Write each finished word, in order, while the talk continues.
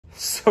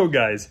So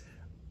guys,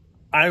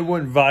 I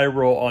went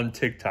viral on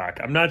TikTok.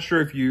 I'm not sure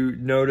if you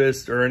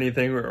noticed or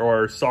anything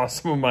or saw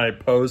some of my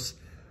posts,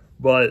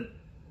 but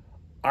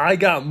I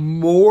got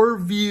more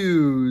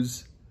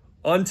views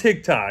on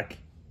TikTok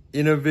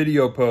in a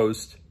video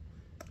post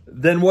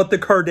than what the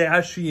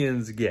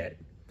Kardashians get,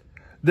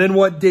 than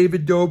what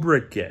David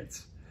Dobrik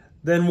gets,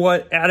 than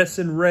what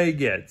Addison Rae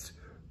gets,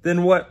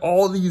 than what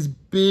all these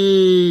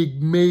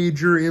big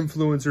major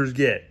influencers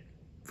get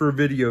for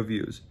video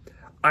views.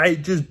 I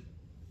just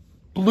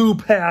blew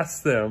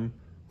past them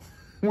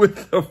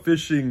with a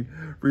fishing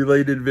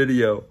related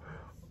video.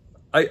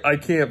 I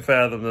can't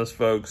fathom this,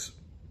 folks.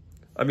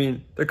 I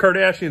mean, the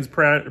Kardashians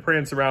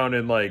prance around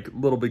in like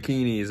little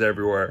bikinis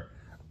everywhere.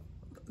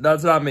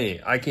 That's not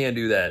me. I can't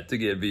do that to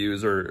get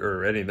views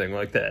or anything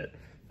like that.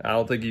 I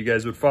don't think you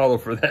guys would follow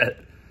for that.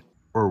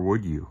 Or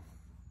would you?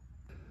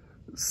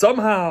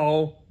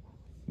 Somehow,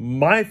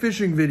 my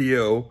fishing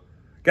video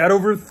got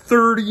over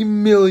 30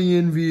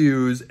 million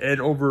views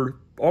and over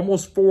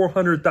almost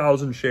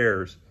 400,000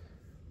 shares.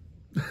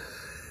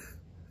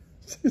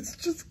 It's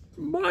just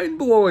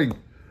mind-blowing.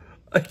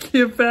 I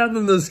can't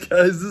fathom this,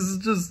 guys. This is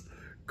just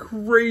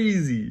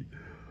crazy.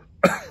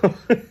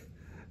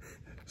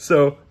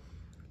 So,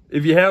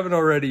 if you haven't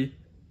already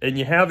and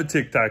you have a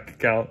TikTok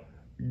account,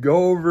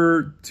 go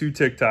over to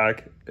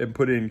TikTok and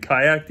put in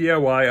kayak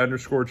DIY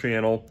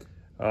 _channel.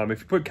 If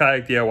you put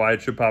kayak DIY,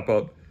 it should pop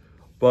up.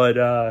 But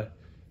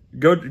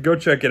go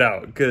check it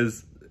out,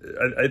 because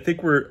I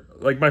think we're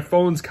like, my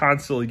phone's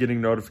constantly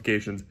getting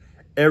notifications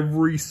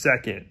every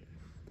second.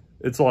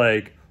 It's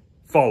like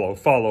follow,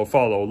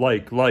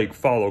 like,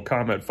 follow,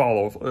 comment,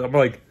 follow. I'm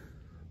like,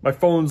 my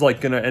phone's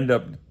like gonna end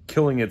up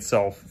killing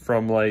itself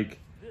from like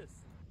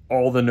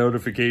all the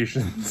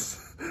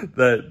notifications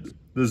that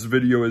this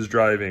video is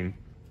driving.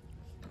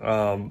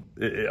 I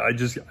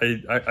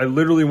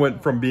literally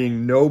went from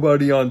being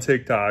nobody on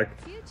TikTok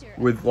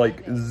with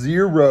like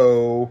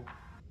zero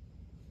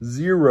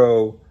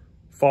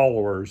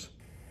followers,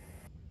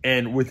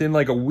 and within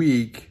like a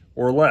week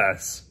or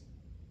less,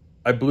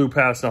 I blew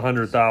past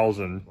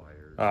 100,000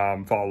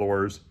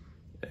 followers,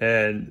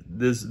 and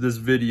this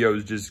video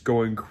is just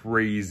going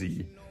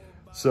crazy.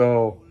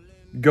 So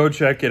go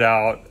check it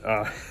out.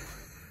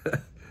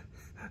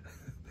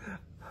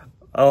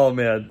 Oh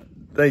man,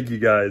 thank you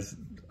guys.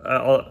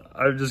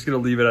 I'm just gonna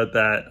leave it at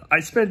that.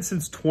 I spent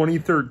since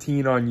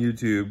 2013 on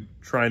YouTube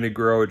trying to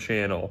grow a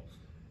channel,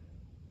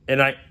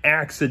 and I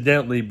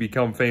accidentally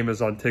become famous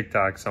on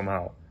TikTok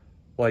somehow.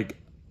 Like,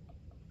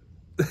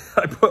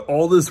 I put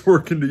all this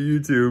work into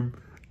YouTube,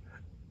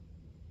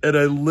 and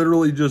I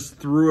literally just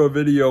threw a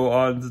video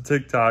onto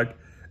TikTok,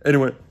 and it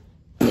went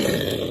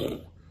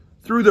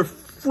through the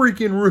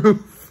freaking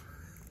roof.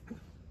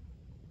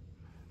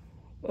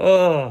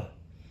 Oh,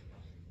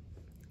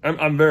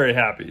 I'm very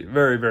happy,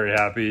 very, very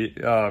happy,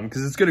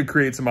 because it's going to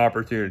create some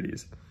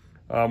opportunities.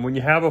 When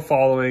you have a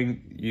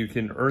following, you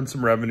can earn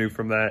some revenue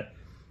from that,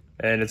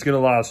 and it's going to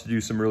allow us to do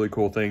some really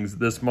cool things.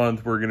 This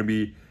month, we're going to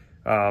be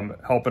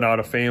helping out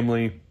a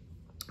family.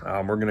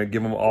 We're going to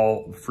give them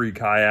all free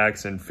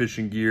kayaks and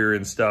fishing gear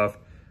and stuff.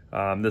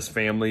 This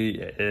family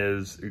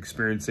is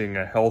experiencing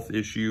a health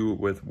issue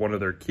with one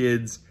of their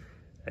kids,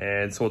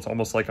 and so it's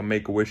almost like a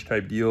Make-A-Wish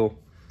type deal.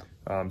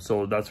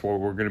 So that's what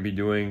we're going to be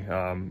doing.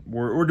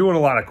 We're doing a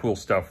lot of cool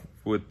stuff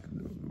with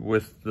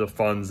the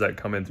funds that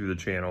come in through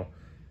the channel.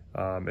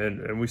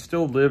 And we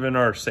still live in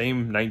our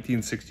same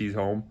 1960s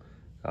home.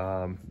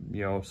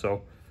 You know,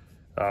 so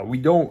we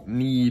don't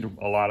need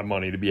a lot of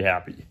money to be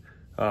happy.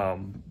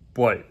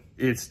 But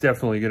it's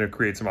definitely going to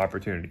create some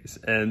opportunities,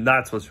 and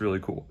that's what's really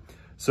cool.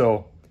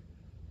 So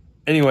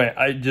anyway,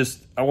 I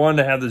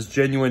wanted to have this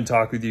genuine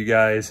talk with you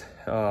guys,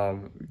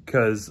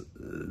 because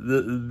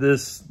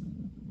this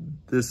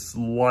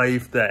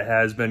life that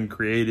has been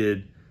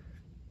created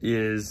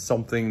is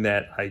something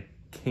that I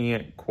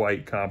can't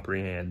quite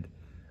comprehend.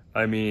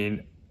 I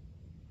mean,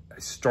 I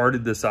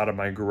started this out of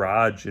my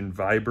garage in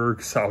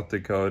Viborg, South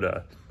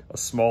Dakota, a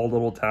small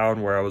little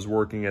town where I was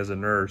working as a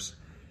nurse,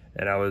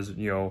 and I was,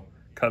 you know,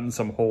 cutting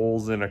some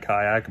holes in a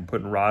kayak and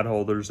putting rod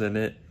holders in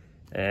it.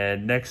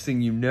 And next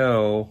thing you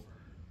know,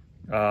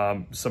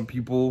 some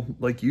people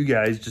like you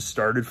guys just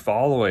started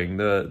following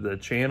the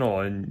channel,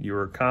 and you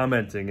were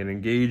commenting and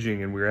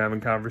engaging, and we were having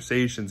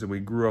conversations, and we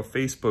grew a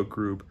Facebook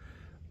group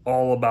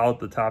all about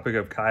the topic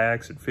of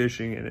kayaks and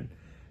fishing.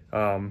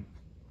 And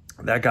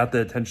that got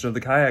the attention of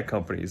the kayak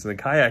companies, and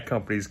the kayak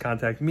companies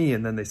contacted me,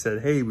 and then they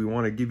said, hey, we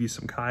want to give you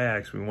some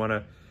kayaks. We want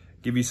to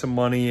give you some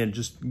money, and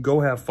just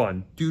go have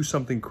fun. Do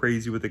something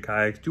crazy with the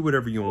kayaks. Do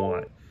whatever you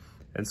want.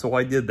 And so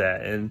I did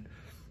that. And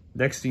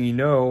next thing you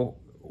know,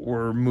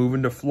 we're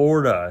moving to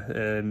Florida,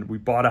 and we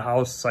bought a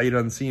house sight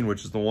unseen,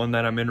 which is the one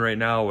that I'm in right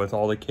now with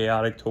all the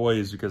chaotic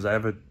toys, because I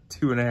have a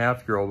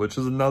 2.5-year-old, which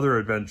is another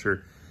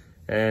adventure.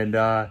 And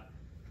then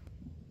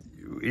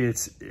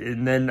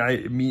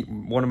I meet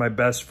one of my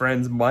best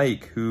friends,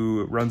 Mike,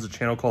 who runs a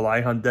channel called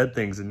I Hunt Dead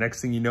Things. And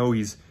next thing you know,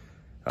 he's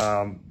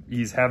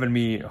having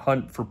me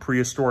hunt for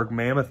prehistoric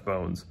mammoth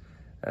bones.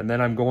 And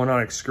then I'm going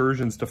on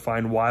excursions to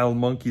find wild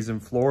monkeys in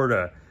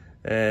Florida.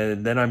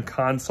 And then I'm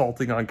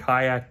consulting on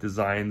kayak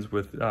designs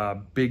with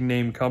big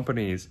name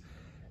companies.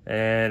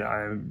 And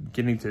I'm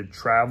getting to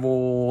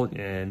travel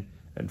and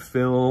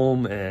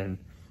film, and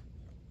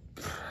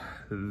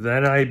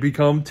then I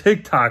become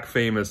TikTok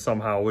famous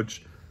somehow,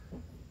 which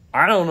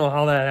I don't know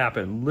how that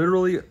happened.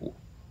 Literally,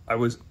 I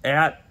was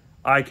at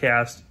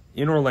ICAST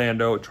in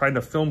Orlando trying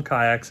to film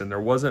kayaks, and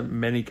there wasn't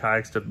many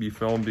kayaks to be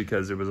filmed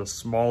because it was a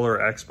smaller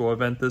expo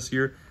event this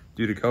year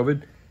due to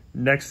COVID.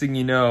 Next thing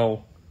you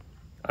know,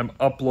 I'm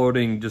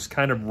uploading just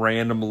kind of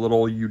random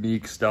little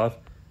unique stuff.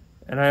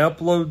 And I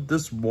upload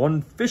this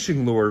one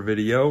fishing lure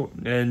video,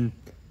 and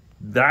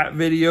that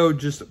video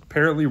just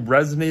apparently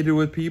resonated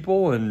with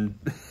people, and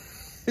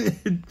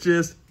it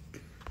just,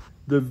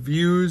 the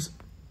views,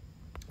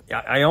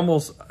 I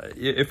almost,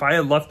 if I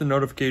had left the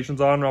notifications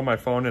on my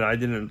phone and I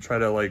didn't try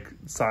to like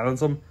silence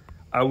them,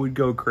 I would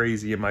go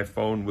crazy and my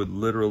phone would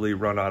literally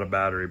run out of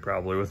battery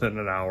probably within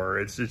an hour.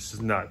 It's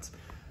just nuts.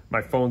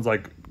 My phone's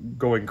like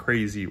going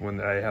crazy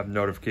when I have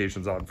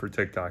notifications on for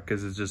TikTok,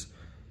 because it's just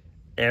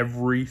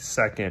every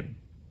second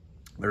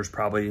there's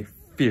probably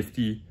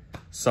 50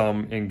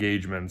 some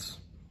engagements,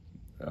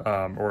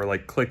 or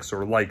like clicks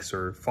or likes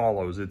or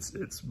follows.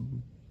 It's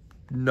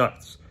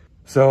nuts.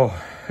 So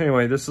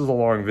anyway, this is a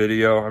long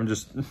video. I'm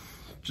just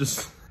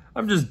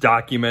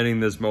documenting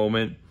this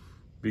moment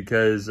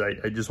because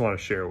I just want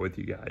to share it with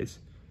you guys.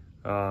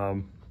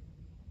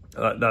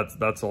 That's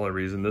the only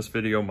reason. This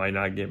video might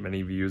not get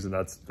many views, and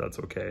that's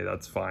okay.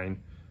 That's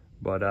fine.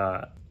 But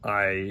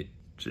I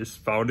just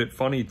found it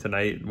funny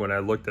tonight when I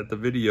looked at the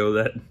video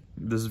that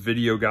this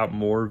video got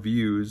more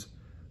views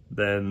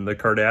than the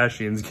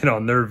Kardashians get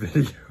on their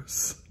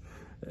videos,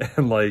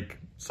 and like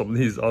some of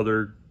these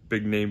other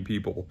big name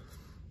people.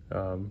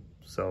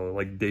 So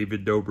like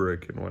David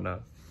Dobrik and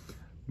whatnot.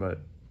 But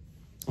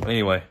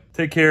anyway,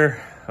 take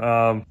care.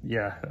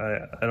 Yeah,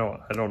 I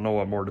don't know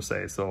what more to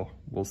say, so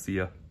we'll see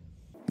ya.